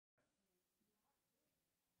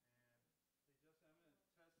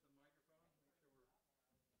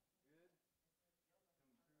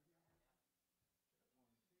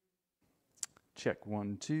Check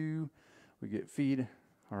 1, 2. We get feed.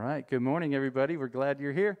 All right. Good morning, everybody. We're glad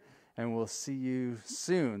you're here, and we'll see you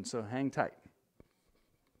soon. So hang tight.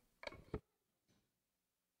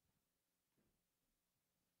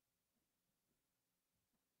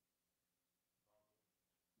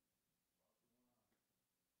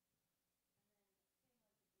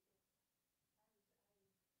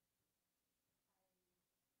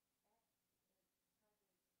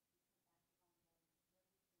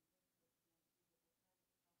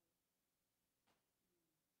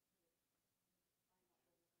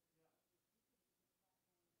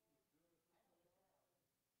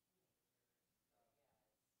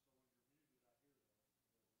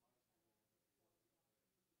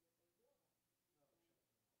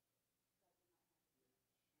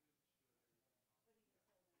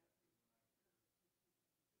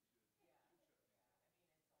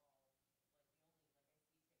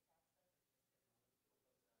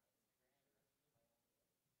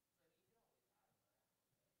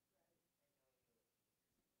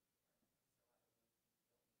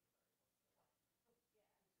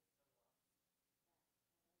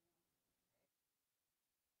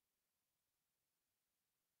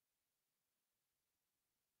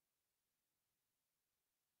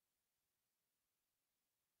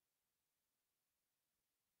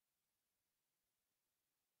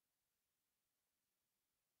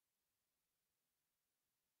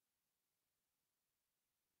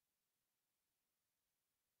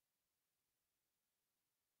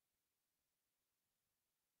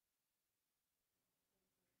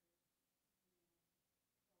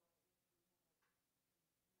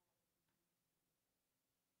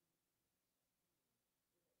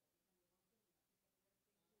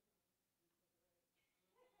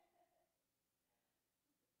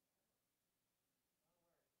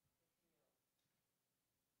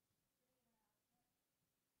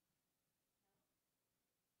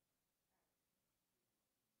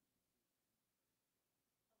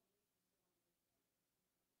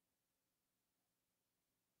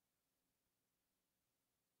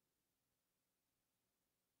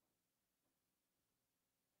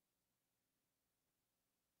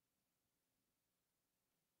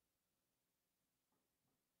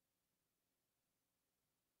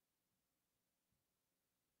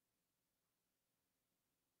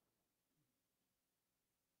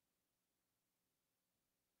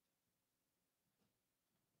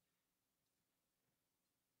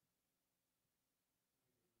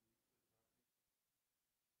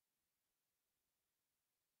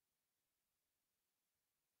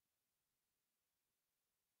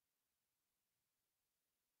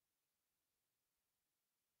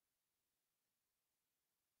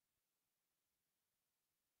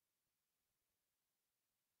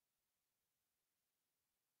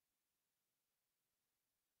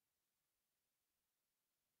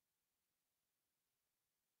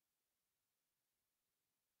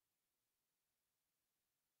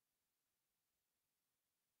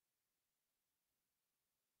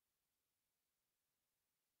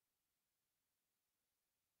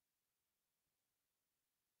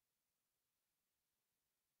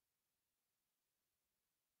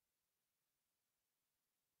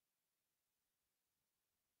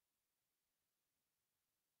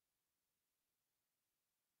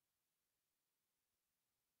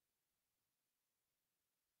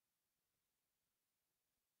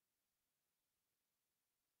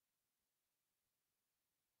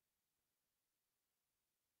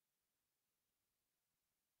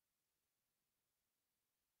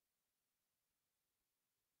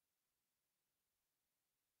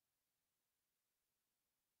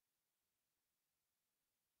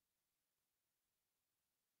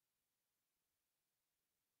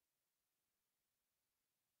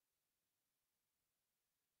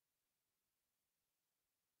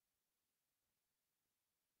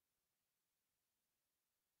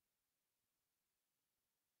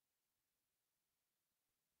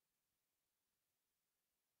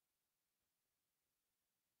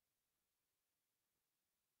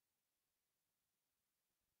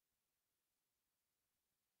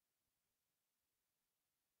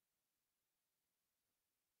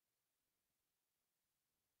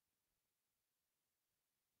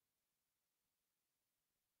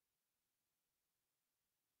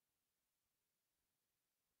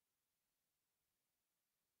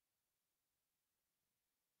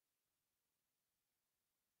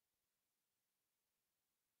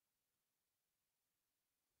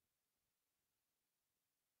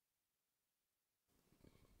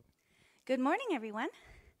 Good morning, everyone.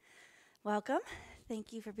 Welcome.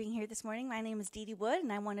 Thank you for being here this morning. My name is Dee Dee Wood,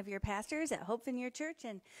 and I'm one of your pastors at Hope Vineyard Church,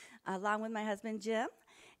 and along with my husband, Jim.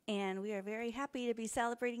 and we are very happy to be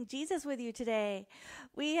celebrating Jesus with you today.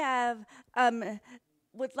 We have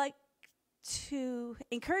would like to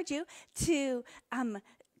encourage you to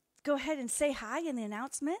go ahead and say hi in the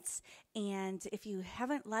announcements. And if you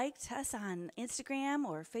haven't liked us on Instagram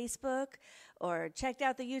or Facebook or checked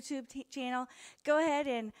out the YouTube channel, go ahead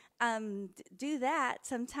and do that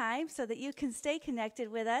sometime so that you can stay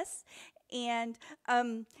connected with us. And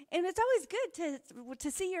it's always good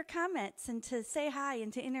to see your comments and to say hi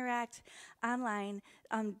and to interact online,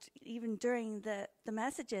 even during the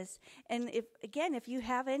messages. And if you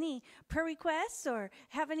have any prayer requests or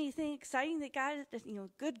have anything exciting that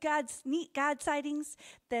God, neat God sightings,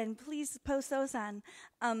 then please post those on,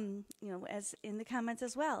 as in the comments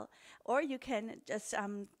as well. Or you can just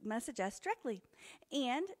message us directly.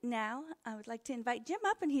 And now I would like to invite Jim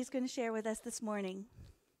up, and he's going to share with us this morning.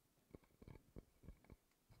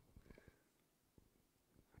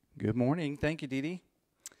 Good morning. Thank you, Dee Dee.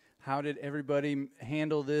 How did everybody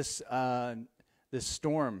handle this this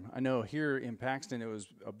storm? I know here in Paxton it was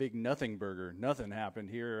a big nothing burger. Nothing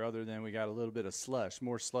happened here other than we got a little bit of slush,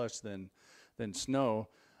 more slush than snow.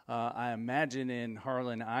 I imagine in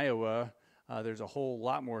Harlan, Iowa, there's a whole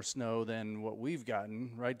lot more snow than what we've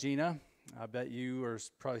gotten, right, Gina? I bet you are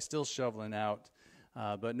probably still shoveling out.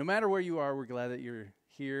 But no matter where you are, we're glad that you're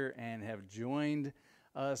here and have joined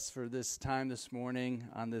us for this time this morning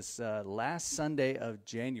on this last Sunday of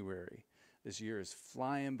January. This year is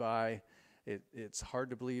flying by. It's hard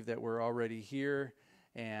to believe that we're already here,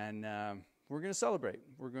 and we're going to celebrate.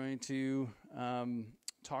 We're going to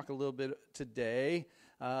talk a little bit today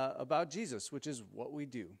about Jesus, which is what we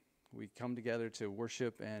do. We come together to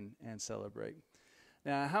worship and celebrate.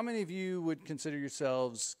 Now, how many of you would consider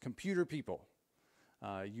yourselves computer people?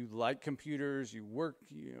 You like computers, you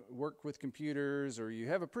work with computers, or you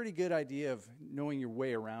have a pretty good idea of knowing your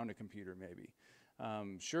way around a computer maybe.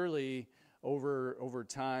 Surely over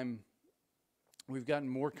time, we've gotten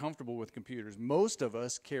more comfortable with computers. Most of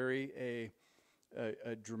us carry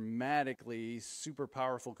a dramatically super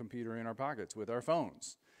powerful computer in our pockets with our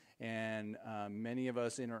phones. And many of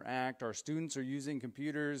us interact. Our students are using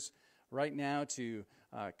computers right now to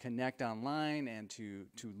connect online and to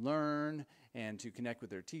learn and to connect with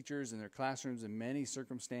their teachers in their classrooms. In many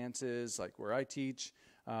circumstances, like where I teach,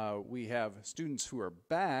 we have students who are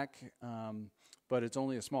back, but it's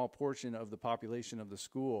only a small portion of the population of the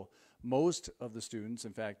school. Most of the students,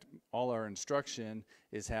 in fact, all our instruction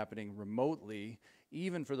is happening remotely.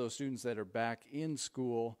 Even for those students that are back in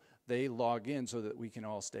school, they log in so that we can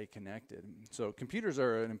all stay connected. So computers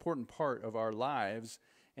are an important part of our lives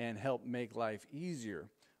and help make life easier.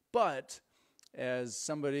 But as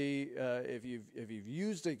somebody, if you've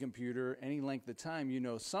used a computer any length of time, you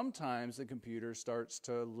know sometimes the computer starts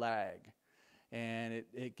to lag. And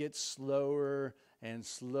it gets slower and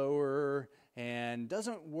slower and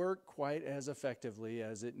doesn't work quite as effectively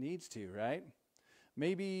as it needs to, right?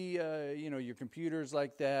 Maybe, your computer's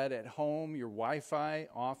like that at home. Your Wi-Fi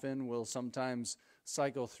often will sometimes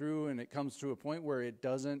cycle through, and it comes to a point where it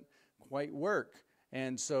doesn't quite work.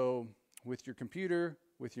 And so with your computer,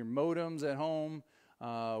 with your modems at home,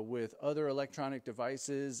 with other electronic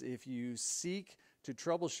devices, if you seek to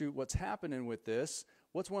troubleshoot what's happening with this,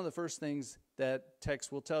 what's one of the first things that techs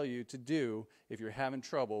will tell you to do if you're having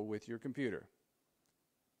trouble with your computer?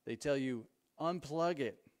 They tell you, unplug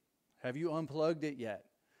it. Have you unplugged it yet?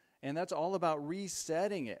 And that's all about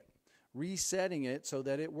resetting it so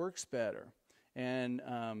that it works better. And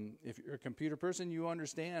if you're a computer person, you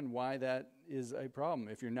understand why that is a problem.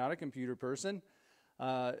 If you're not a computer person,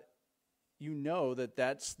 you know that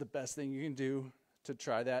that's the best thing you can do to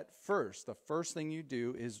try that first. The first thing you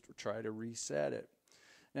do is try to reset it.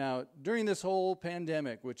 Now, during this whole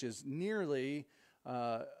pandemic, which is nearly,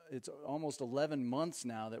 it's almost 11 months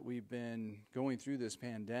now that we've been going through this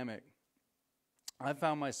pandemic, I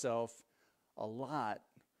found myself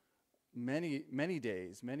many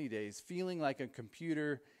days, feeling like a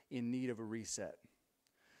computer in need of a reset.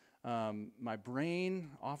 My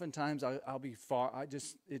brain, oftentimes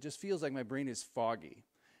it just feels like my brain is foggy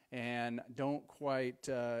and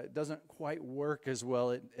doesn't quite work as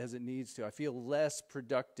well as it needs to. I feel less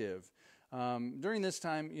productive. During this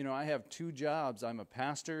time, I have two jobs. I'm a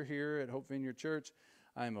pastor here at Hope Vineyard Church.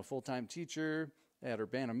 I'm a full-time teacher at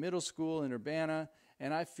Urbana Middle School in Urbana,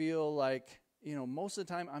 and I feel like, most of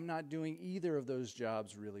the time I'm not doing either of those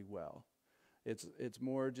jobs really well. It's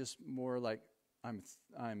more like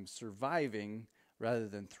I'm surviving rather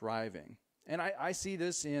than thriving. And I see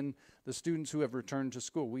this in the students who have returned to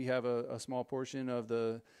school. We have a small portion of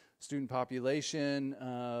the student population,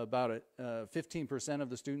 about 15% of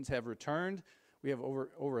the students have returned. we have over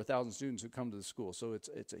 1,000 students who come to the school, so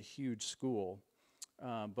it's a huge school.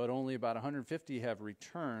 But only about 150 have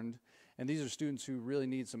returned, and these are students who really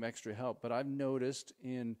need some extra help. But I've noticed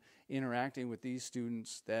in interacting with these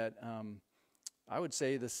students that I would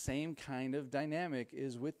say the same kind of dynamic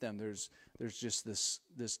is with them. There's just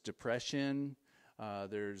this depression.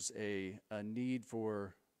 There's a need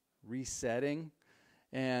for resetting,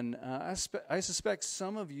 and I suspect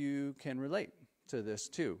some of you can relate to this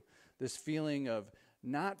too. This feeling of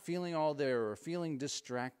not feeling all there, or feeling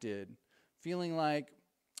distracted, feeling like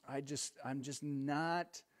I'm just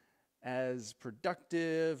not as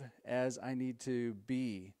productive as I need to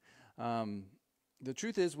be. The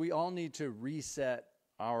truth is, we all need to reset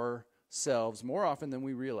ourselves more often than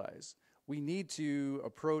we realize. We need to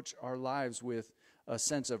approach our lives with a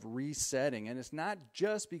sense of resetting. And it's not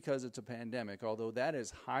just because it's a pandemic, although that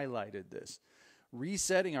has highlighted this.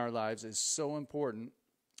 Resetting our lives is so important,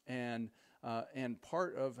 and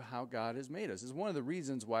part of how God has made us. It's one of the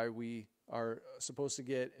reasons why we are supposed to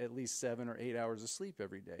get at least 7 or 8 hours of sleep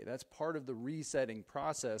every day. That's part of the resetting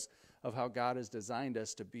process of how God has designed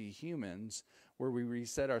us to be humans, where we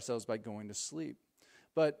reset ourselves by going to sleep.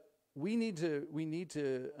 But we need to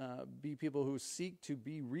be people who seek to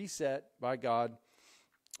be reset by God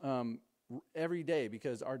every day,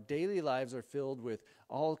 because our daily lives are filled with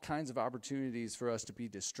all kinds of opportunities for us to be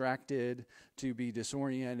distracted, to be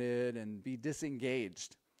disoriented, and be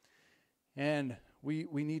disengaged. And we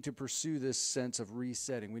need to pursue this sense of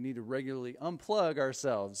resetting. We need to regularly unplug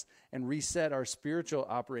ourselves and reset our spiritual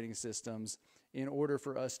operating systems in order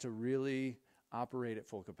for us to really operate at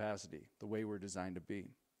full capacity, the way we're designed to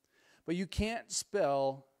be. But you can't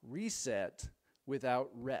spell reset without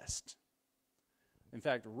rest. In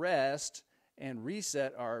fact, rest and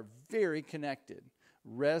reset are very connected.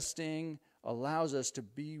 Resting allows us to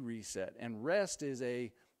be reset, and rest is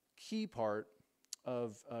a key part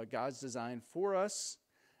of God's design for us,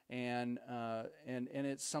 and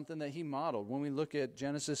it's something that He modeled. When we look at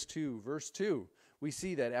Genesis 2, verse 2, we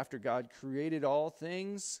see that after God created all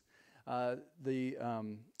things, the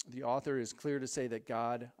author is clear to say that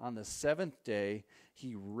God, on the seventh day,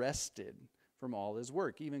 He rested from all His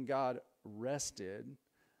work. Even God rested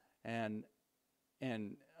and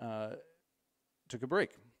took a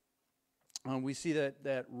break. We see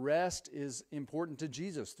that rest is important to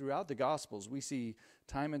Jesus throughout the Gospels. We see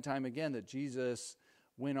time and time again that Jesus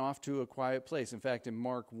went off to a quiet place. In fact, in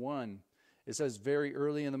Mark 1, it says, very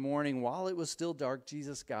early in the morning, while it was still dark,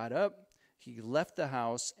 Jesus got up, He left the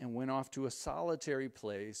house, and went off to a solitary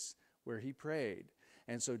place where He prayed.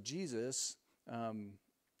 And so Jesus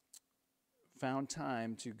found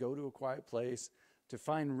time to go to a quiet place, to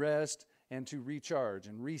find rest, and to recharge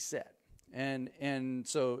and reset. And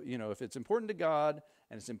so, if it's important to God,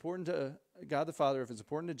 and it's important to God the Father, if it's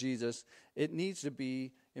important to Jesus, it needs to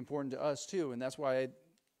be important to us too. And that's why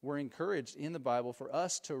we're encouraged in the Bible for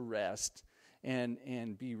us to rest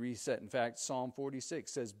and be reset. In fact, Psalm 46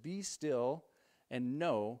 says, "Be still and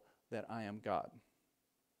know that I am God."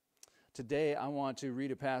 Today, I want to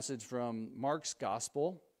read a passage from Mark's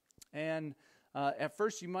Gospel. And at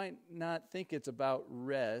first, you might not think it's about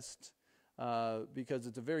rest, because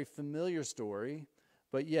it's a very familiar story,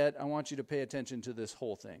 but yet I want you to pay attention to this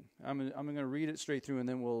whole thing. I'm going to read it straight through, and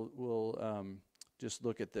then we'll just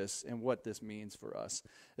look at this and what this means for us.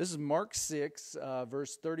 This is Mark 6,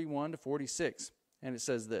 verse 31 to 46, and it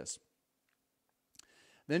says this.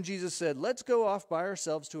 Then Jesus said, "Let's go off by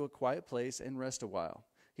ourselves to a quiet place and rest a while."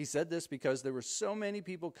 He said this because there were so many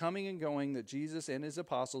people coming and going that Jesus and His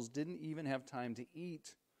apostles didn't even have time to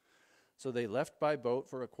eat. So they left by boat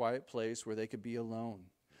for a quiet place where they could be alone.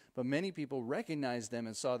 But many people recognized them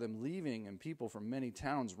and saw them leaving, and people from many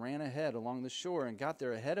towns ran ahead along the shore and got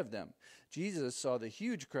there ahead of them. Jesus saw the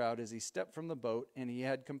huge crowd as He stepped from the boat, and He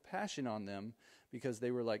had compassion on them because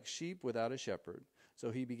they were like sheep without a shepherd.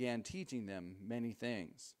 So He began teaching them many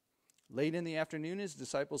things. Late in the afternoon, His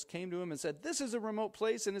disciples came to Him and said, "This is a remote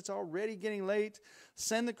place, and it's already getting late.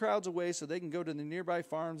 Send the crowds away so they can go to the nearby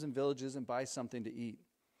farms and villages and buy something to eat."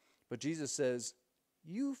 But Jesus says,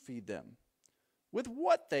 "You feed them." With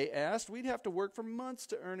what, they asked? We'd have to work for months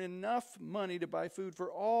to earn enough money to buy food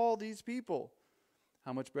for all these people.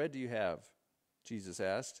 How much bread do you have? Jesus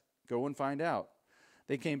asked. Go and find out.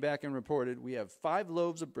 They came back and reported, "We have 5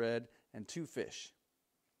 loaves of bread and 2 fish.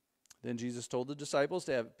 Then Jesus told the disciples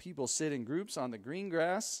to have people sit in groups on the green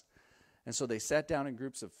grass, and so they sat down in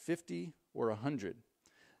groups of 50 or 100.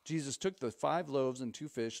 Jesus took the 5 loaves and 2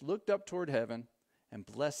 fish, looked up toward heaven, and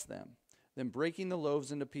blessed them. Then breaking the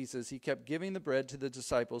loaves into pieces, He kept giving the bread to the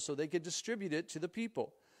disciples so they could distribute it to the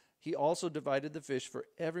people. He also divided the fish for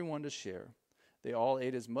everyone to share. They all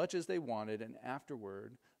ate as much as they wanted, and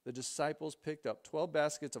afterward, the disciples picked up 12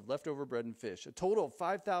 baskets of leftover bread and fish. A total of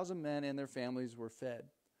 5,000 men and their families were fed.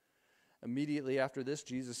 Immediately after this,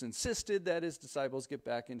 Jesus insisted that his disciples get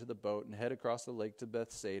back into the boat and head across the lake to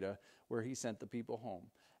Bethsaida, where he sent the people home.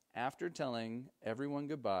 After telling everyone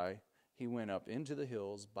goodbye, he went up into the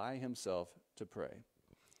hills by himself to pray.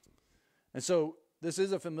 And so this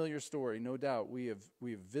is a familiar story, no doubt. We have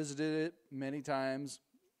visited it many times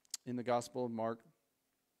in the Gospel of Mark.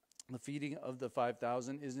 The feeding of the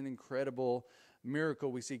 5,000 is an incredible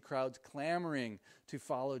miracle. We see crowds clamoring to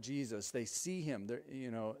follow Jesus. They see him.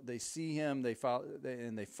 They see him. They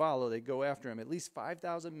follow. They go after him. At least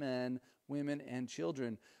 5,000 men, women, and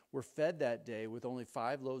children were fed that day with only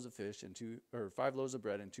 5 loaves of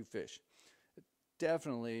bread and 2 fish.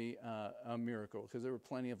 Definitely a miracle, because there were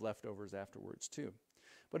plenty of leftovers afterwards too.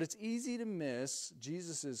 But it's easy to miss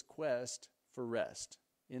Jesus' quest for rest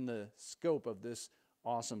in the scope of this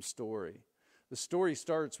awesome story. The story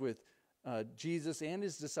starts with Jesus and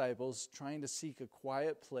his disciples trying to seek a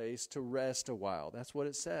quiet place to rest a while. That's what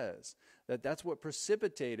it says. That's what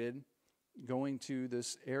precipitated going to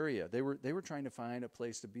this area. They were trying to find a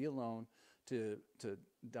place to be alone, to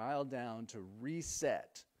dial down, to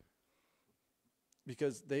reset,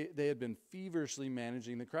 because they had been feverishly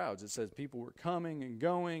managing the crowds. It says people were coming and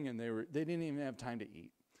going, and they didn't even have time to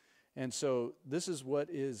eat. And so this is what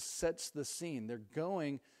sets the scene. They're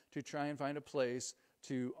going to try and find a place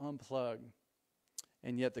to unplug.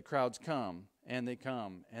 And yet the crowds come, and they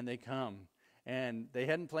come, and they come. And they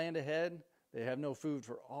hadn't planned ahead. They have no food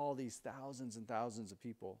for all these thousands and thousands of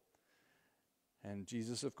people. And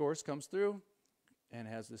Jesus, of course, comes through and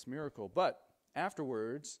has this miracle. But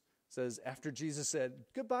afterwards, says, after Jesus said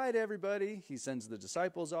goodbye to everybody, he sends the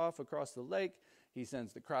disciples off across the lake. He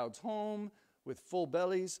sends the crowds home with full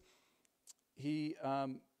bellies. It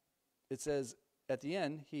says at the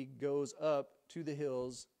end, he goes up to the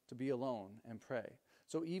hills to be alone and pray.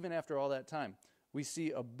 So even after all that time, we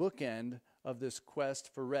see a bookend of this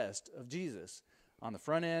quest for rest of Jesus. On the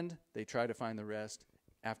front end, they try to find the rest.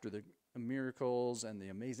 After the miracles and the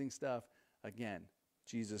amazing stuff, again,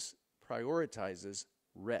 Jesus prioritizes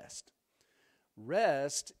rest.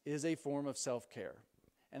 Rest is a form of self-care,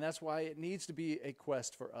 and that's why it needs to be a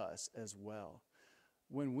quest for us as well.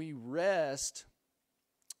 When we rest,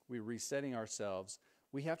 we're resetting ourselves.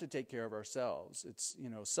 We have to take care of ourselves. It's,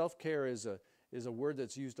 self-care is a word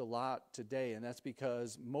that's used a lot today, and that's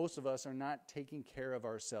because most of us are not taking care of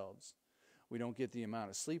ourselves. We don't get the amount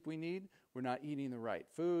of sleep we need. We're not eating the right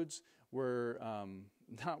foods. We're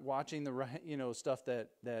not watching the right, stuff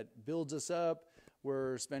that builds us up.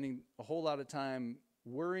 We're spending a whole lot of time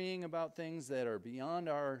worrying about things that are beyond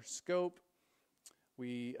our scope.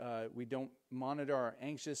 We don't monitor our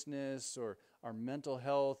anxiousness, or our mental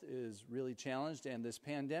health is really challenged, and this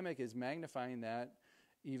pandemic is magnifying that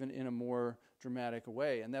even in a more dramatic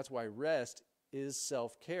way. And that's why rest is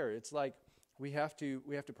self-care. It's like we have to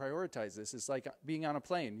prioritize this. It's like being on a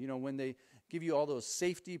plane. When they give you all those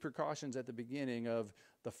safety precautions at the beginning of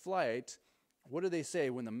the flight, what do they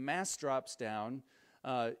say? When the mask drops down,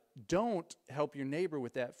 don't help your neighbor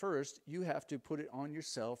with that first. You have to put it on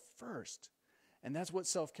yourself first. And that's what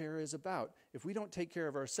self-care is about. If we don't take care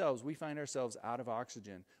of ourselves, we find ourselves out of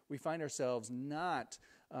oxygen. We find ourselves not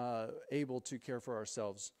able to care for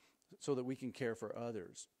ourselves so that we can care for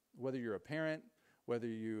others. Whether you're a parent, whether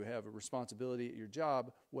you have a responsibility at your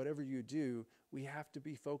job, whatever you do, we have to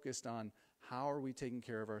be focused on how are we taking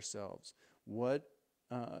care of ourselves. What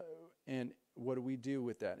do we do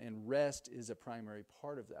with that? And rest is a primary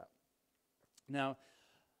part of that. Now,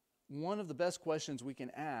 one of the best questions we can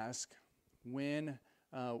ask when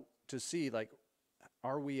to see,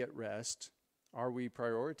 are we at rest? Are we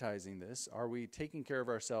prioritizing this? Are we taking care of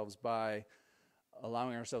ourselves by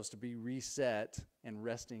allowing ourselves to be reset and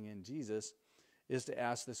resting in Jesus? Is to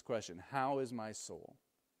ask this question: how is my soul?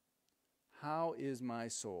 How is my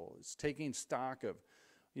soul? It's taking stock of,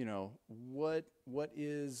 what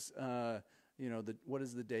is what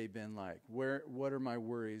has the day been like? What are my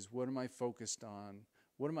worries? What am I focused on?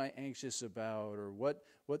 What am I anxious about? Or what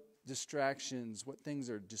distractions, what things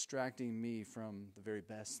are distracting me from the very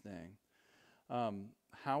best thing?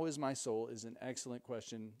 How is my soul is an excellent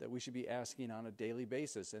question that we should be asking on a daily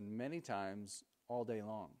basis, and many times all day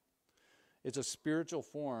long. It's a spiritual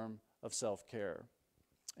form of self-care.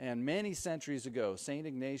 And many centuries ago, St.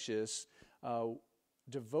 Ignatius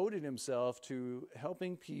devoted himself to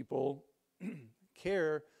helping people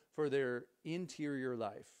care for their interior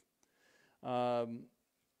life.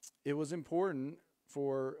 It was important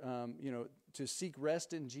for, to seek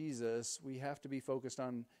rest in Jesus. We have to be focused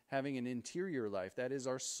on having an interior life. That is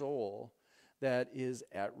our soul that is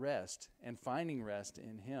at rest and finding rest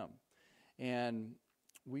in him. And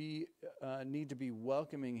we need to be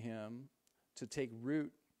welcoming him to take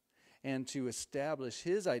root and to establish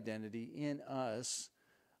his identity in us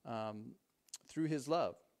through his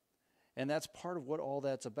love. And that's part of what all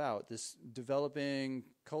that's about, this developing,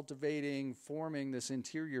 cultivating, forming this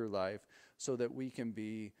interior life so that we can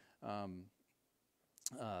be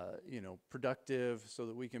productive, so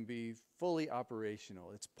that we can be fully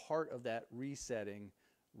operational. It's part of that resetting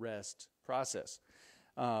rest process.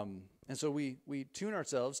 And so we tune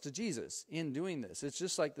ourselves to Jesus in doing this. It's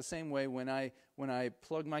just like the same way when I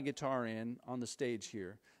plug my guitar in on the stage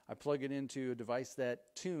here, I plug it into a device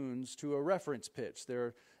that tunes to a reference pitch.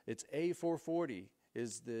 It's A440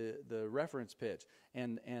 is the reference pitch,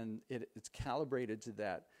 and it's calibrated to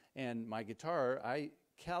that. And my guitar, I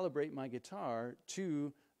calibrate my guitar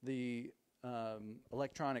to the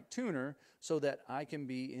electronic tuner so that I can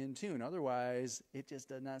be in tune. Otherwise, it just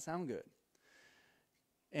does not sound good.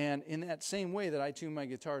 And in that same way that I tune my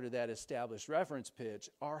guitar to that established reference pitch,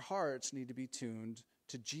 our hearts need to be tuned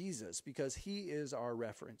to Jesus because he is our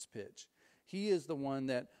reference pitch. He is the one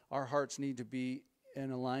that our hearts need to be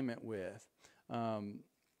in alignment with. And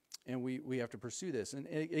we have to pursue this. And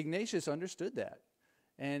Ignatius understood that.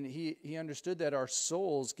 And he understood that our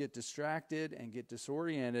souls get distracted and get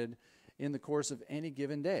disoriented in the course of any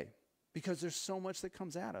given day because there's so much that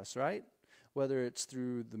comes at us, right? Whether it's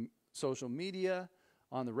through the social media,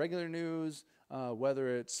 on the regular news,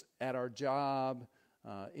 whether it's at our job,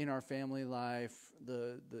 in our family life,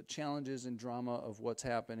 the challenges and drama of what's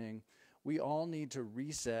happening. We all need to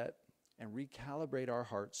reset and recalibrate our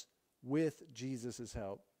hearts with Jesus'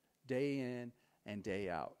 help day in and day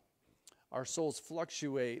out. Our souls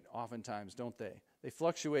fluctuate oftentimes, don't they? They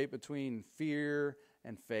fluctuate between fear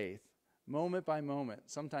and faith, moment by moment,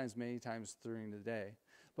 sometimes many times during the day.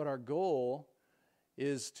 But our goal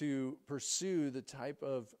is to pursue the type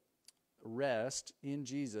of rest in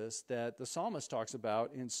Jesus that the psalmist talks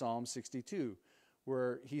about in Psalm 62,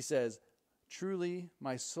 where he says, "Truly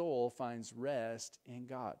my soul finds rest in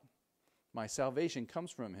God. My salvation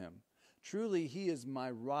comes from him. Truly he is my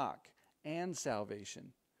rock and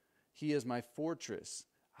salvation. He is my fortress.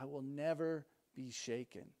 I will never be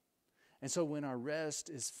shaken." And so when our rest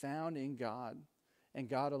is found in God and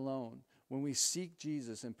God alone, when we seek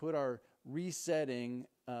Jesus and put our resetting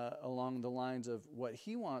along the lines of what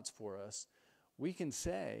he wants for us, we can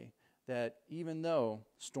say that even though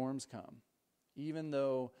storms come, even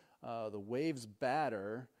though the waves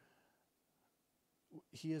batter,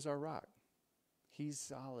 he is our rock. He's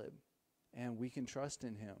solid, and we can trust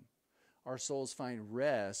in him. Our souls find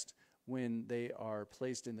rest when they are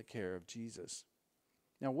placed in the care of Jesus.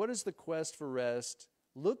 Now, what does the quest for rest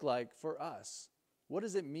look like for us? What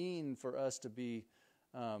does it mean for us to be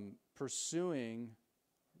pursuing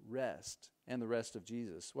rest and the rest of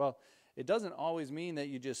Jesus? Well, it doesn't always mean that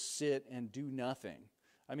you just sit and do nothing.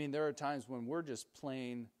 I mean, there are times when we're just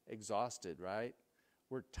plain exhausted, right?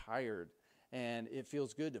 We're tired, and it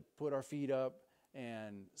feels good to put our feet up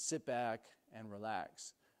and sit back and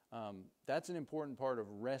relax. That's an important part of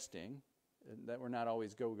resting, that we're not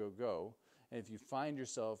always go, go, go. And if you find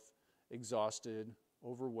yourself exhausted,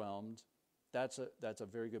 overwhelmed, that's a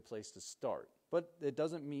very good place to start. But it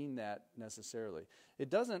doesn't mean that necessarily. It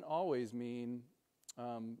doesn't always mean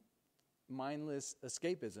mindless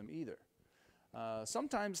escapism either.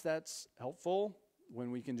 Sometimes that's helpful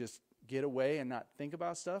when we can just get away and not think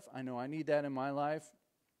about stuff. I know I need that in my life.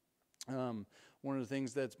 One of the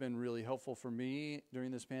things that's been really helpful for me during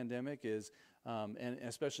this pandemic is, and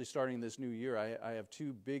especially starting this new year, I have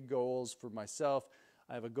two big goals for myself.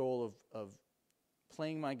 I have a goal of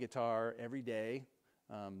playing my guitar every day,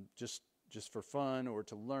 just for fun or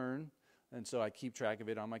to learn, and so I keep track of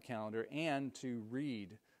it on my calendar, and to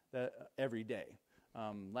read that every day.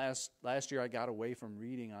 Last year I got away from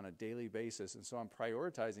reading on a daily basis, and so I'm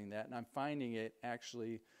prioritizing that, and I'm finding it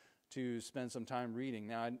actually to spend some time reading.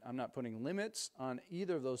 Now, I'm not putting limits on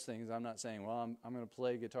either of those things. I'm not saying, well, I'm going to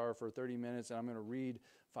play guitar for 30 minutes and I'm going to read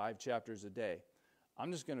 5 chapters a day.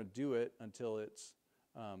 I'm just going to do it until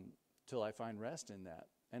till I find rest in that.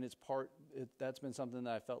 And that's been something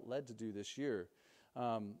that I felt led to do this year.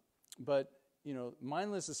 But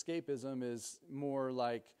mindless escapism is more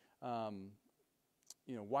like,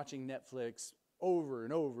 watching Netflix over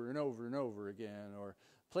and over and over and over again, or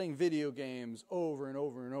playing video games over and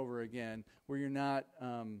over and over again, where you're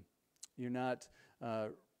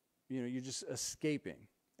just escaping.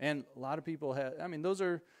 And a lot of people those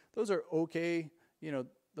are okay,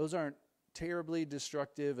 those aren't terribly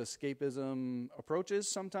destructive escapism approaches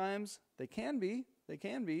sometimes. They can be,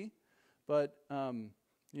 but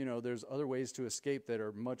there's other ways to escape that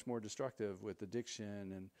are much more destructive with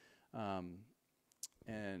addiction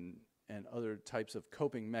and other types of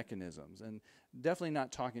coping mechanisms. And definitely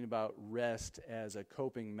not talking about rest as a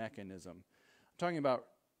coping mechanism. I'm talking about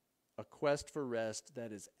a quest for rest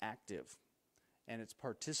that is active and it's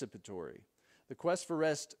participatory. The quest for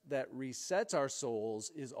rest that resets our souls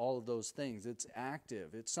is all of those things. It's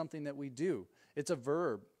active. It's something that we do. It's a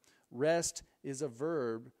verb. Rest is a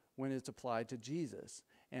verb when it's applied to Jesus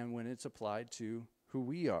and when it's applied to who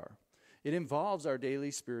we are. It involves our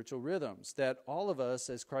daily spiritual rhythms that all of us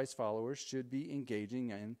as Christ followers should be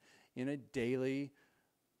engaging in a daily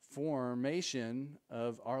formation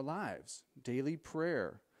of our lives. Daily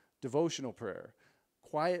prayer, devotional prayer,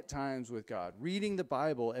 quiet times with God, reading the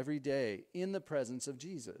Bible every day in the presence of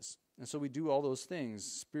Jesus. And so we do all those things,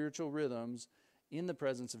 spiritual rhythms in the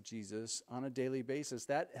presence of Jesus on a daily basis.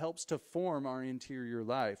 That helps to form our interior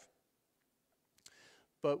life.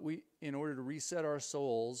 But in order to reset our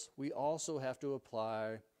souls, we also have to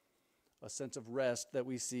apply a sense of rest that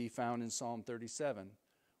we see found in Psalm 37,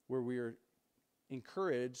 where we are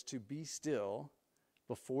encouraged to be still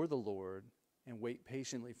before the Lord and wait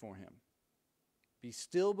patiently for him. Be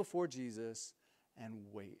still before Jesus and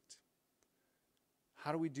wait.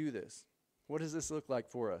 How do we do this? What does this look like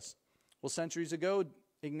for us? Well, centuries ago,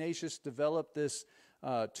 Ignatius developed this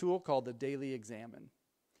tool called the Daily Examen.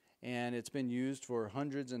 And it's been used for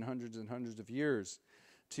hundreds and hundreds and hundreds of years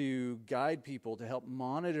to guide people, to help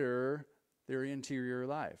monitor their interior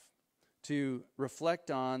life, to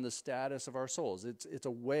reflect on the status of our souls. It's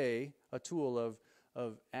a tool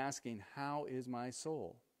of asking, how is my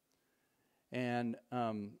soul? And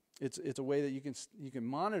it's a way that you can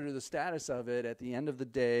monitor the status of it at the end of the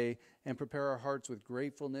day and prepare our hearts with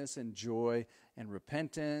gratefulness and joy and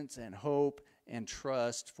repentance and hope and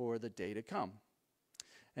trust for the day to come.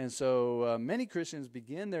 And so many Christians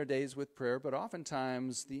begin their days with prayer, but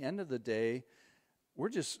oftentimes the end of the day, we're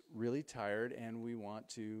just really tired and we want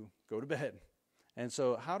to go to bed. And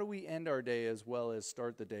so how do we end our day as well as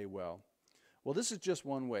start the day well? Well, this is just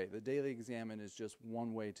one way. The Daily Examen is just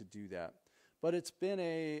one way to do that. But it's been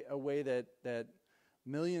a way that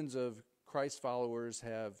millions of Christ followers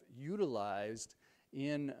have utilized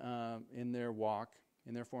in their walk,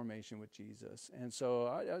 in their formation with Jesus. And so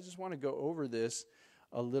I just want to go over this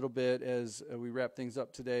a little bit as we wrap things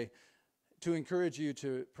up today, to encourage you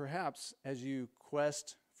to perhaps, as you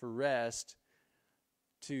quest for rest,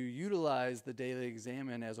 to utilize the Daily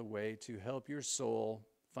Examen as a way to help your soul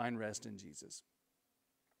find rest in Jesus.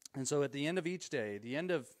 And so at the end of each day, the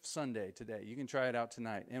end of Sunday today, you can try it out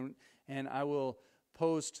tonight. And I will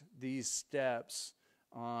post these steps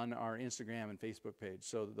on our Instagram and Facebook page.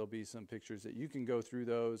 So there'll be some pictures that you can go through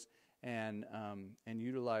those and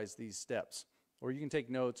utilize these steps. Or you can take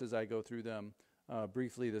notes as I go through them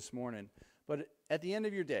briefly this morning. But at the end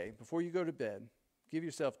of your day, before you go to bed, give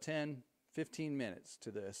yourself 10, 15 minutes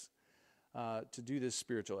to this, to do this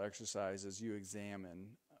spiritual exercise as you examine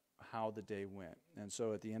how the day went. And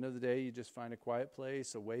so at the end of the day, you just find a quiet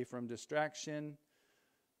place away from distraction,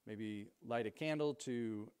 maybe light a candle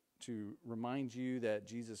to remind you that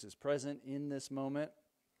Jesus is present in this moment,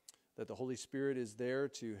 that the Holy Spirit is there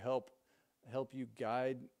to help you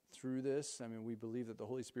guide through this. I mean, we believe that the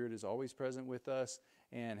Holy Spirit is always present with us,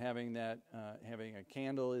 and having a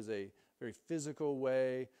candle is a very physical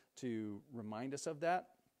way to remind us of that.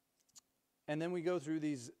 And then we go through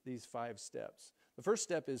these 5 steps. The first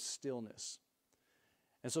step is stillness.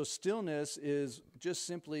 And so stillness is just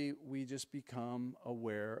simply, we just become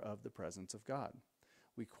aware of the presence of God.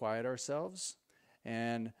 We quiet ourselves,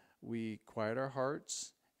 and we quiet our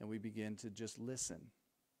hearts, and we begin to just listen.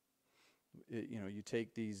 You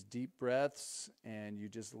take these deep breaths and you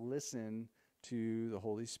just listen to the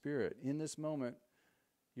Holy Spirit. In this moment,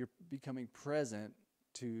 you're becoming present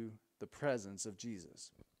to the presence of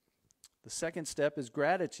Jesus. The second step is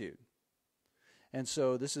gratitude. And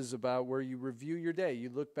so this is about where you review your day. You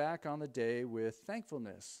look back on the day with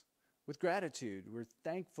thankfulness, with gratitude. We're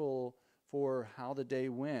thankful for how the day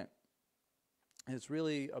went. And it's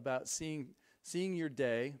really about seeing your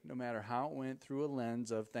day, no matter how it went, through a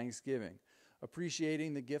lens of thanksgiving,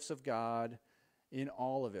 appreciating the gifts of God in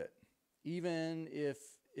all of it, even if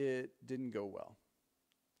it didn't go well.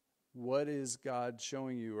 What is God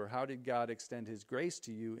showing you, or how did God extend his grace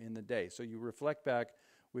to you in the day? So you reflect back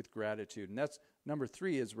with gratitude. And that's number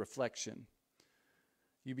 3 is reflection.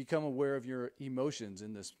 You become aware of your emotions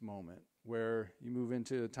in this moment, where you move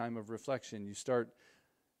into a time of reflection. You start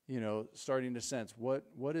starting to sense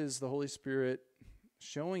what is the Holy Spirit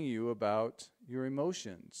showing you about your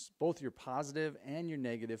emotions, both your positive and your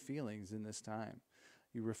negative feelings in this time.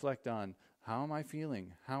 You reflect on, how am I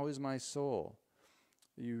feeling? How is my soul?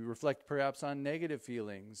 You reflect perhaps on negative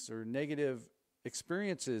feelings or negative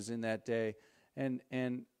experiences in that day. And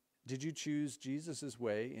did you choose Jesus'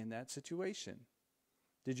 way in that situation?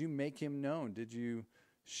 Did you make him known? Did you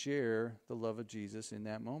share the love of Jesus in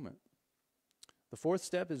that moment? The fourth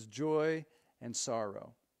step is joy and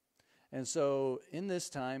sorrow. And so in this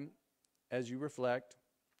time, as you reflect,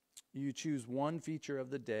 you choose one feature of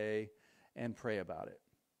the day and pray about it.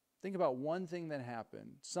 Think about one thing that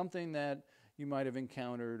happened, something that you might have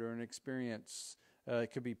encountered or an experience.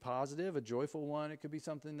 It could be positive, a joyful one. It could be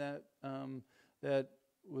something that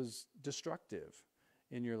was destructive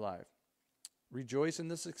in your life. Rejoice in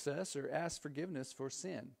the success or ask forgiveness for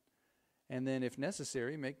sin. And then, if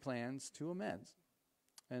necessary, make plans to amend.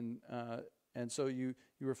 And so you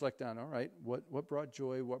reflect on, all right, what brought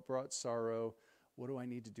joy, what brought sorrow, what do I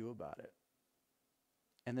need to do about it?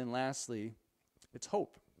 And then lastly, it's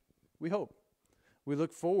hope. We hope. We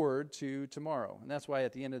look forward to tomorrow. And that's why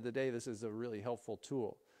at the end of the day, this is a really helpful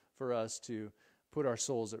tool for us to put our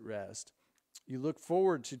souls at rest. You look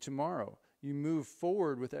forward to tomorrow. You move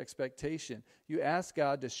forward with expectation. You ask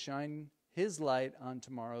God to shine his light on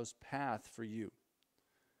tomorrow's path for you.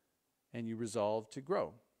 And you resolve to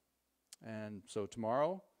grow. And so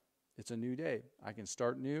tomorrow, it's a new day. I can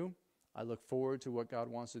start new. I look forward to what God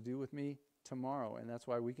wants to do with me tomorrow. And that's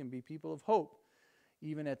why we can be people of hope,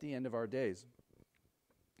 even at the end of our days.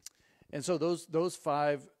 And so those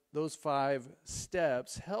five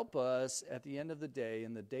steps help us at the end of the day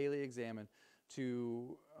in the daily examine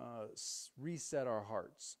to reset our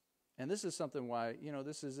hearts. And this is something why,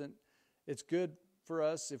 it's good for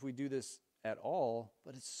us if we do this at all,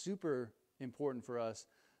 but it's super important for us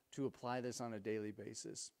to apply this on a daily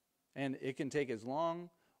basis. And it can take as long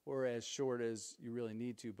or as short as you really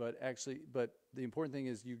need to, but the important thing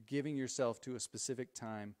is you giving yourself to a specific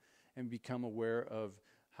time and become aware of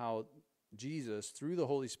how Jesus, through the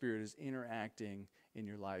Holy Spirit, is interacting in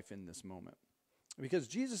your life in this moment. Because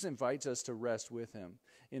Jesus invites us to rest with him.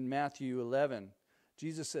 In Matthew 11,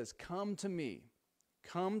 Jesus says, come to me,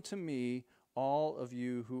 all of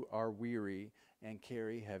you who are weary and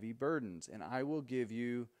carry heavy burdens, and I will give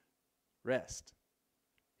you rest.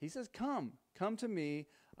 He says, come to me,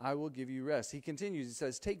 I will give you rest. He continues, he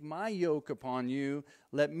says, take my yoke upon you,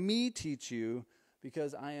 let me teach you,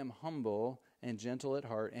 because I am humble and gentle at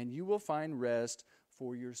heart, and you will find rest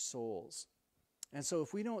for your souls. And so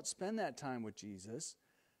if we don't spend that time with Jesus,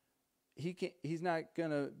 he's not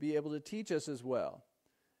going to be able to teach us as well.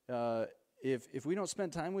 If we don't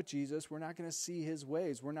spend time with Jesus, we're not going to see his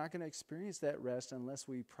ways. We're not going to experience that rest unless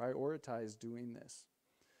we prioritize doing this.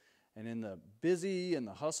 And in the busy and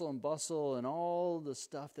the hustle and bustle and all the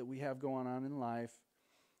stuff that we have going on in life,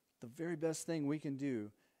 the very best thing we can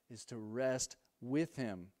do is to rest with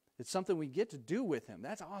him. It's something we get to do with him.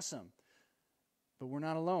 That's awesome. But we're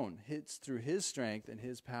not alone. It's through his strength and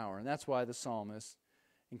his power. And that's why the psalmist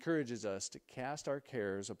encourages us to cast our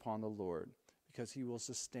cares upon the Lord, because he will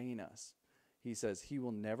sustain us. He says he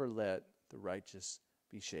will never let the righteous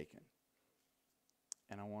be shaken.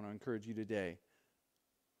 And I want to encourage you today,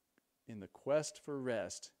 in the quest for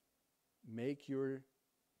rest, make your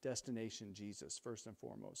destination Jesus first and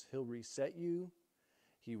foremost. He'll reset you.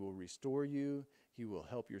 He will restore you. He will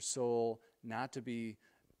help your soul not to be,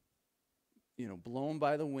 blown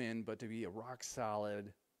by the wind, but to be a rock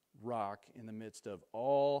solid rock in the midst of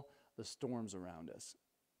all the storms around us.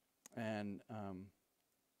 And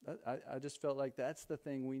I just felt like that's the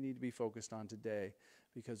thing we need to be focused on today,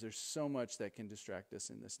 because there's so much that can distract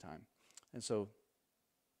us in this time. And so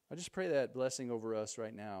I just pray that blessing over us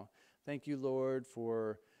right now. Thank you, Lord,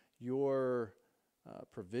 for your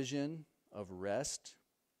provision of rest,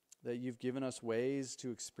 that you've given us ways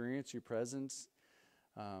to experience your presence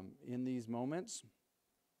in these moments.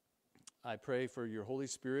 I pray for your Holy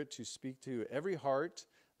Spirit to speak to every heart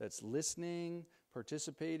that's listening,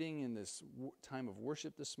 participating in this time of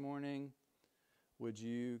worship this morning. Would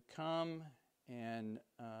you come and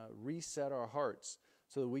reset our hearts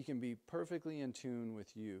so that we can be perfectly in tune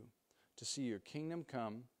with you, to see your kingdom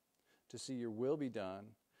come, to see your will be done,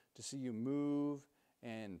 to see you move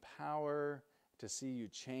and power, to see you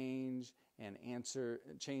change and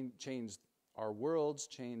change our worlds,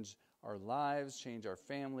 change our lives, change our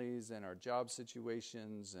families and our job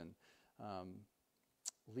situations, and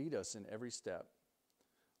lead us in every step.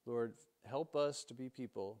 Lord, help us to be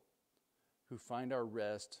people who find our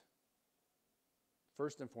rest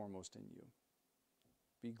first and foremost in you.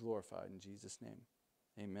 Be glorified in Jesus' name.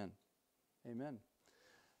 Amen. Amen.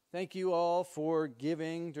 Thank you all for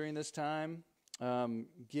giving during this time,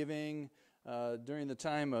 giving during the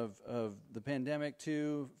time of the pandemic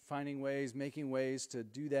too, finding ways, making ways to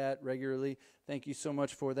do that regularly. Thank you so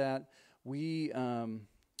much for that. We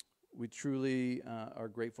truly are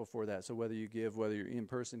grateful for that. So whether you give, whether you're in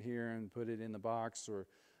person here and put it in the box, or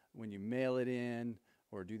when you mail it in,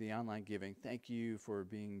 or do the online giving, thank you for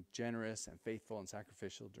being generous and faithful and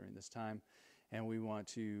sacrificial during this time. And we want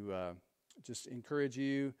to just encourage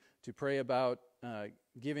you to pray about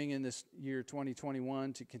giving in this year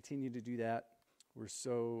 2021, to continue to do that. We're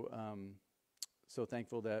so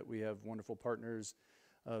thankful that we have wonderful partners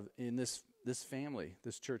in this family,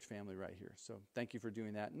 this church family right here. So thank you for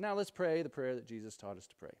doing that. Now let's pray the prayer that Jesus taught us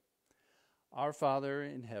to pray. Our Father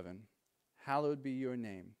in heaven, hallowed be your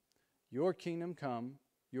name. Your kingdom come,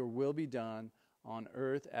 your will be done on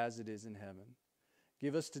earth as it is in heaven.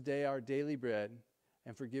 Give us today our daily bread,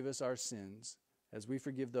 and forgive us our sins, as we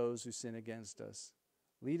forgive those who sin against us.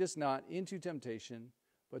 Lead us not into temptation,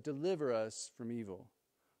 but deliver us from evil.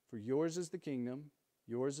 For yours is the kingdom,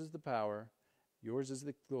 yours is the power, yours is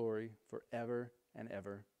the glory, forever and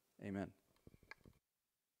ever. Amen.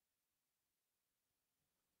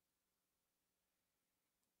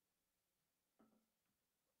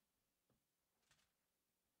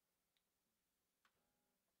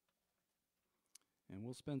 And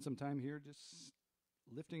we'll spend some time here just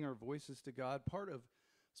lifting our voices to God. Part of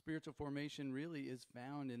spiritual formation really is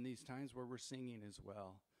found in these times where we're singing as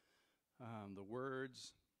well. The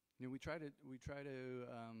words, we try to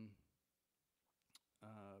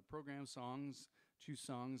program songs, choose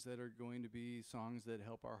songs that are going to be songs that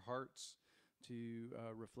help our hearts to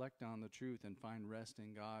reflect on the truth and find rest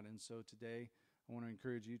in God. And so today, I want to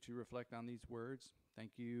encourage you to reflect on these words.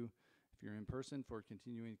 Thank you, if you're in person, for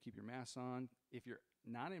continuing to keep your masks on. If you're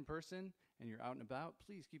not in person and you're out and about,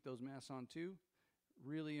 please keep those masks on too.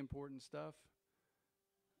 Really important stuff.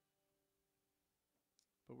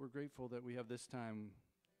 But we're grateful that we have this time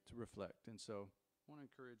to reflect. And so I want to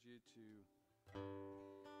encourage you to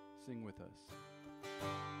sing with us.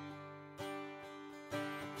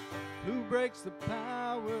 Who breaks the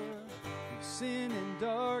power of sin and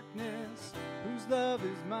darkness, whose love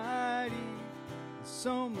is mighty and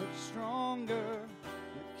so much stronger,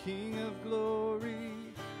 the King of glory,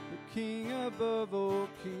 the King above all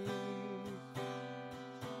kings.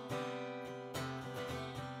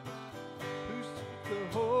 Who struck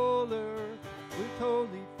the whole earth with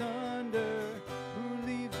holy thunder, who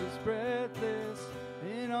leaves us breathless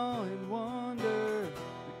in awe and wonder,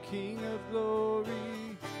 the King of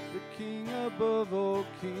glory, the King above all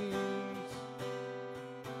kings.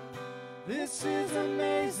 This is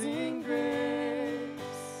amazing grace.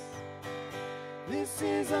 This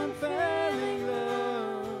is unfailing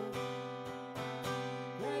love,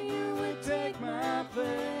 that you would take my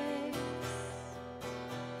place,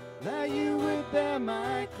 that you would bear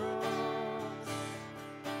my cross,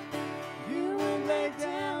 you would lay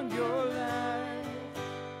down your life,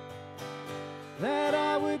 that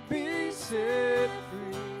I would be set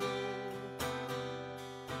free.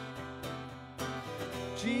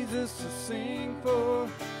 Jesus, to sing for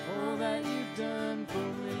all that you've done for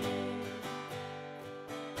me.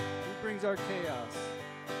 Who brings our chaos?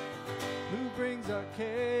 Who brings our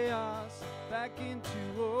chaos back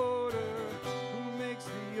into order? Who makes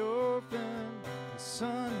the orphan a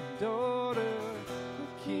son and daughter?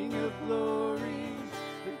 The King of glory,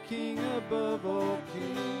 the King above all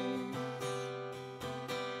kings.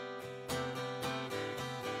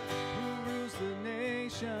 Who rules the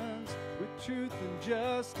nations with truth and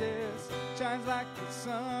justice, shines like the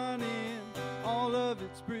sun in all of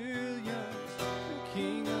its brilliance. The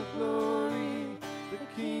King of glory, the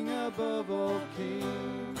King above all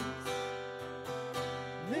kings.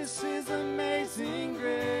 This is amazing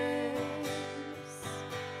grace.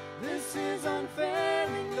 This is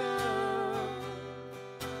unfailing love,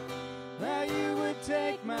 that you would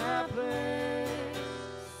take my place,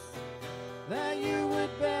 that you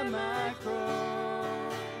would bear my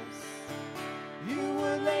cross, you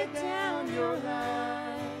would lay down your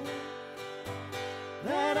life,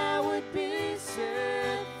 that I would be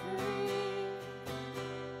set free.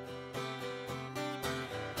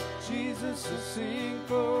 Jesus, to sing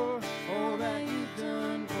for all that you've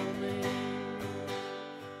done for me.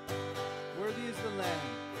 Worthy is the Lamb,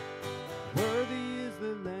 worthy is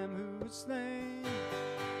the Lamb who was slain.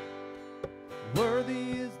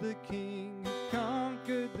 Worthy is the King who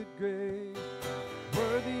conquered the grave.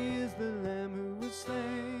 Worthy is the Lamb who was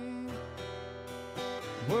slain.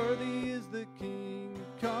 Worthy is the King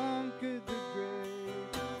who conquered the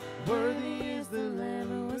grave. Worthy is the Lamb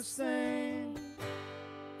who was slain.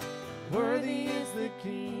 Worthy is the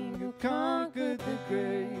King who conquered the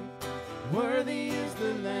grave. Worthy is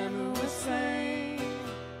the Lamb who was slain.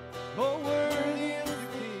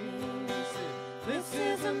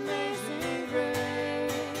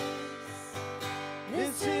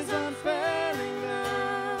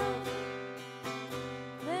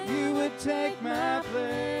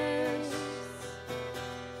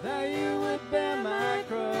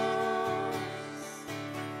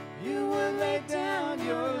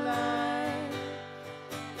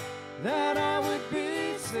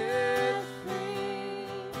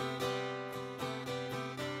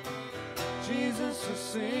 Jesus, I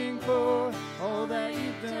sing for all that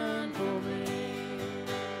you've done for me.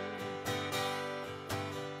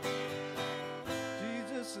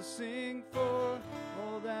 Jesus, I sing for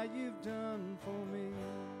all that you've done for me.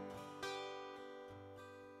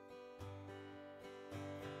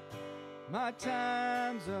 My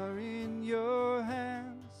times are in your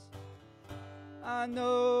hands. I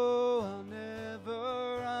know I'll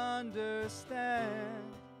never understand.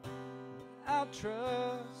 I'll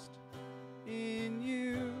trust in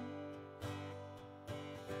you.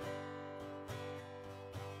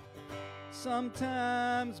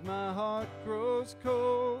 Sometimes my heart grows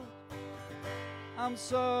cold. I'm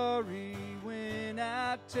sorry when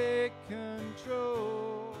I take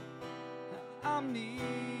control. I'm needing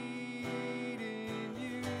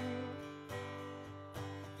you.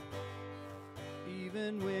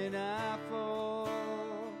 Even when I fall,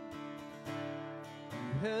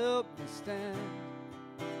 you help me stand.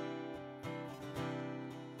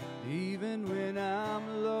 Even when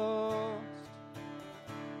I'm lost,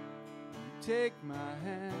 you take my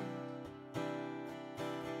hand.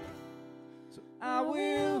 So I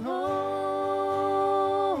will hold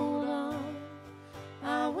on.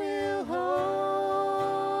 I will hold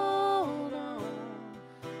on.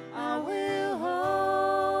 I will hold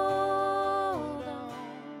on.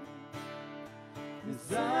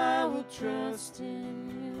 'Cause I will trust in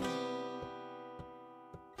you.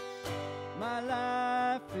 My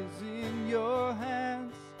life is in your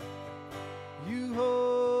hands. You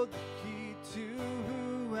hold the key to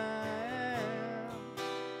who I am.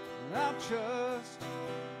 I'll trust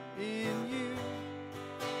in you.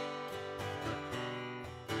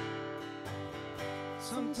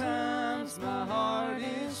 Sometimes my heart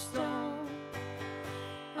is stone.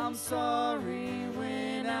 I'm sorry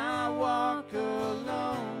when I walk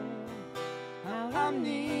alone. I'm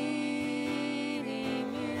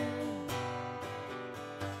needing you.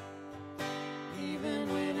 Even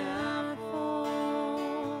when I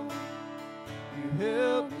fall, you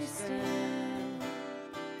help me stand.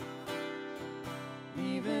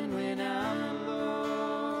 Even when I'm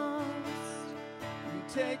lost, you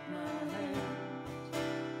take my hand.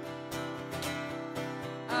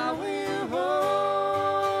 I will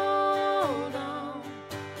hold on.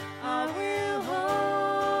 I will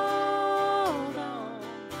hold on.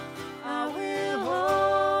 I will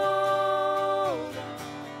hold on.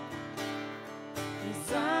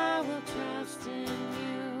 'Cause I will trust in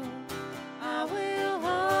you. I will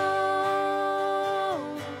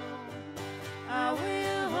hold on. I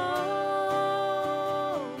will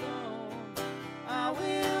hold on. I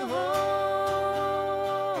will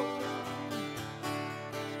hold on.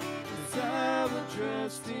 'Cause I will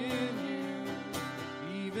trust in you.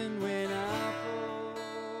 Even when I fall,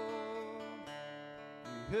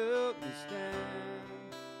 you help me stand.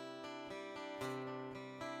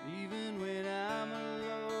 Even when I'm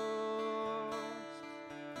lost,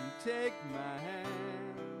 you take my hand.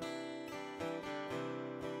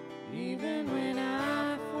 Even when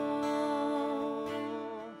I fall,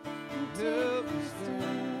 you help me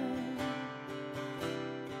stand.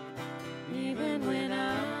 Even when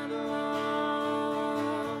I'm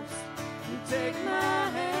lost, you take my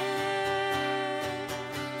hand.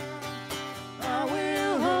 I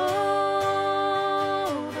will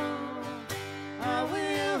hold on. I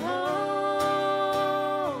will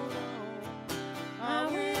hold on. I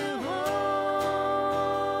will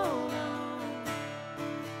hold on.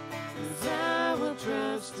 'Cause I will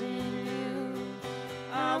trust in you.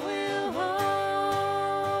 I will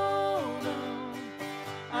hold on.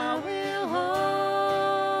 I will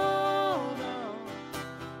hold on.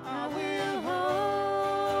 I will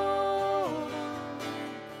hold on.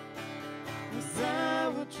 'Cause I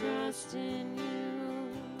will trust in you.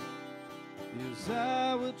 Yes,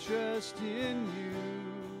 I will trust in you.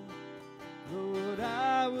 Lord,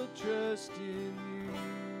 I will trust in you.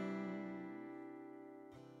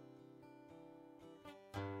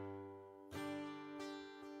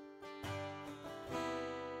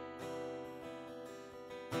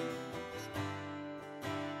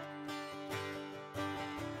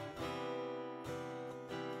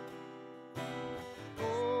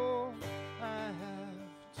 All I have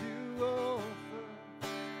to offer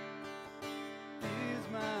is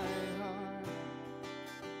my heart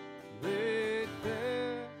laid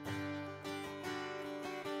bare.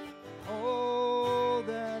 All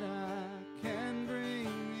that I can bring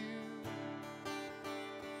you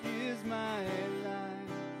is my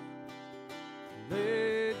life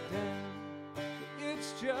laid down.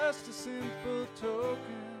 It's just a simple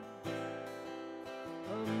token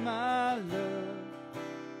of my love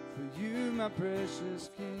for you, my precious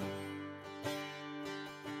King.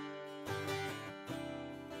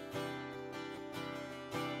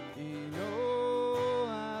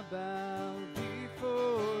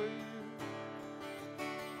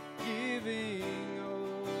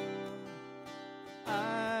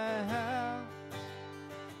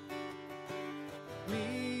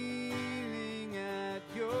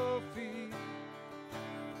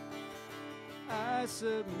 I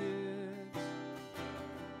submit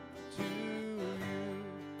to you.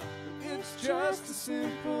 It's just a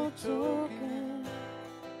simple token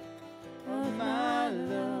of my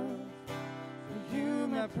love for you,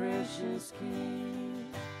 my precious King.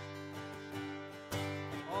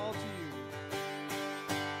 All to you.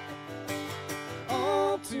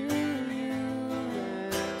 All to you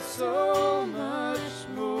and so much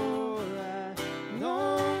more I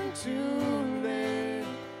long to lay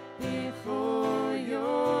before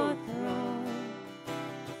your throne.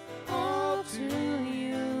 All to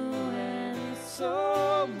you and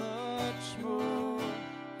so much more.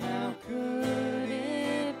 How could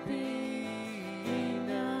it be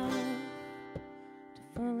enough to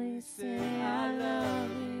fully say I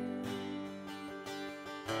love you?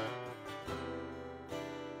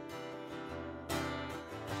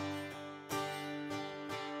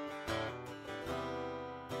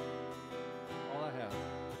 All I have.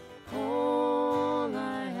 All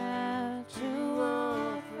I have to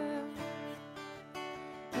offer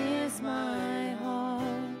is my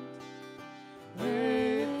heart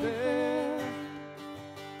laid bare.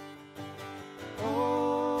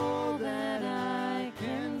 All that I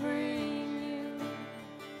can bring you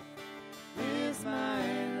is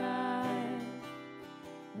my life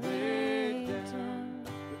laid down.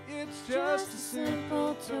 It's just a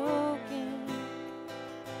simple token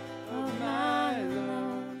of my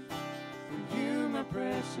love for you, my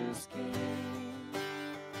precious King.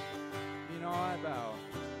 In all I bow.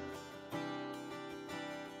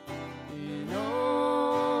 In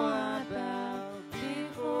all I bow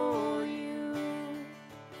before you,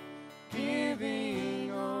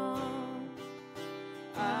 giving all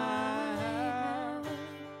I have,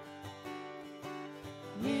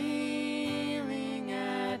 kneeling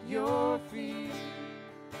at your feet,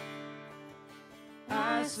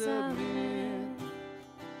 I submit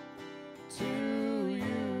to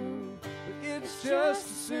you. But it's just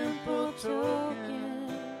a simple token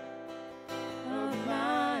of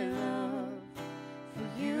my love for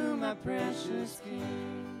you, my precious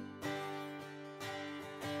King.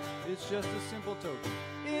 It's just a simple token.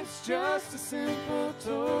 It's just a simple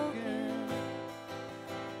token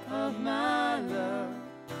of my love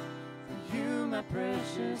for you, my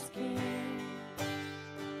precious King.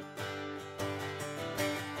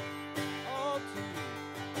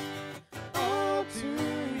 All to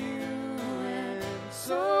you and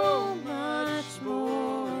so much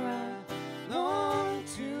more I long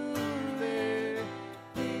to lay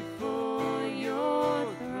before your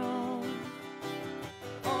throne.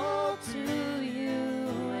 All to you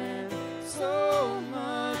and so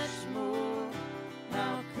much more.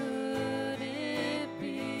 How could it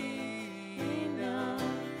be enough?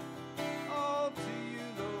 All to you,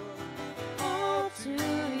 Lord. All to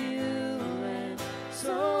you and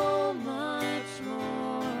so much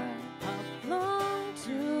more. I long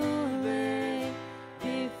to lay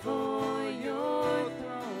before your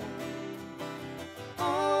throne.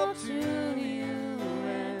 All to you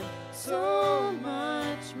and so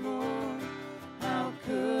much more. How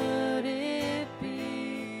could it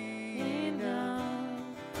be enough?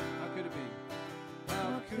 How could it be?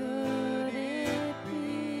 How could it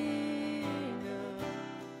be enough?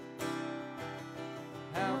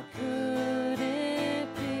 How could it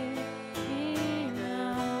be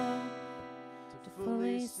enough to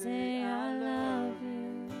fully say I love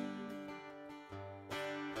you?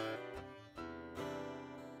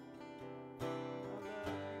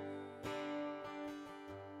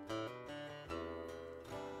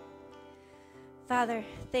 Father,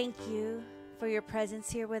 thank you for your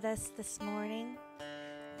presence here with us this morning.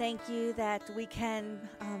 Thank you that we can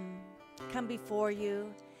come before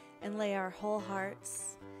you and lay our whole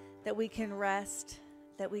hearts, that we can rest,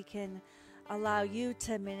 that we can allow you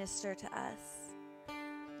to minister to us.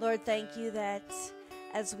 Lord, thank you that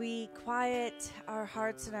as we quiet our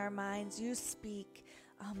hearts and our minds, you speak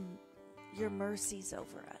your mercies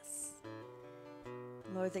over us.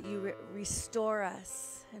 Lord, that you restore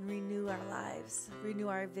us and renew our lives, renew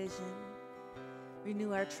our vision,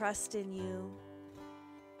 renew our trust in you.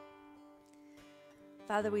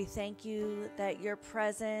 Father, we thank you that your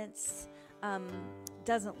presence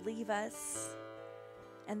doesn't leave us,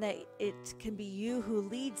 and that it can be you who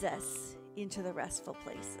leads us into the restful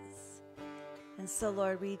places. And so,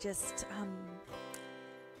 Lord, we just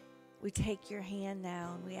we take your hand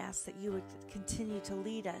now, and we ask that you would continue to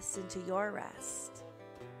lead us into your rest.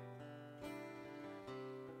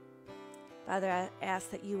 Father, I ask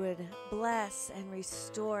that you would bless and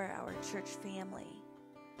restore our church family.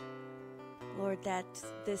 Lord, that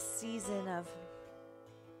this season of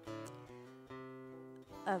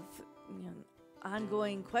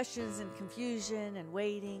ongoing questions and confusion and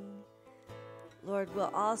waiting, Lord,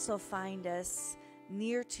 will also find us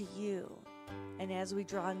near to you. And as we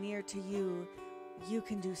draw near to you, you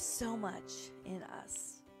can do so much in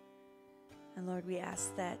us. And Lord, we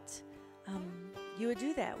ask that you would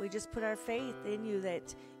do that. We just put our faith in you,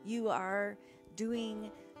 that you are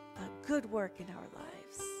doing a good work in our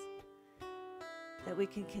lives, that we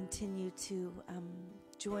can continue to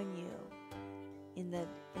join you in the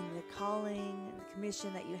calling and the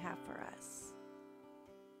commission that you have for us.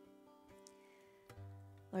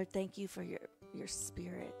 Lord, thank you for your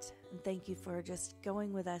spirit, and thank you for just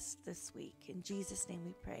going with us this week. In Jesus' name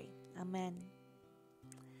we pray. Amen.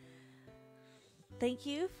 Thank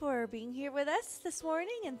you for being here with us this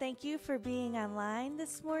morning, and thank you for being online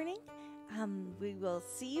this morning. We will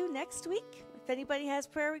see you next week. If anybody has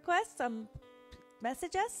prayer requests,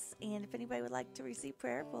 message us, and if anybody would like to receive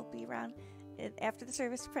prayer, we'll be around after the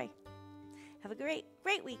service to pray. Have a great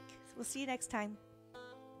week. We'll see you next time.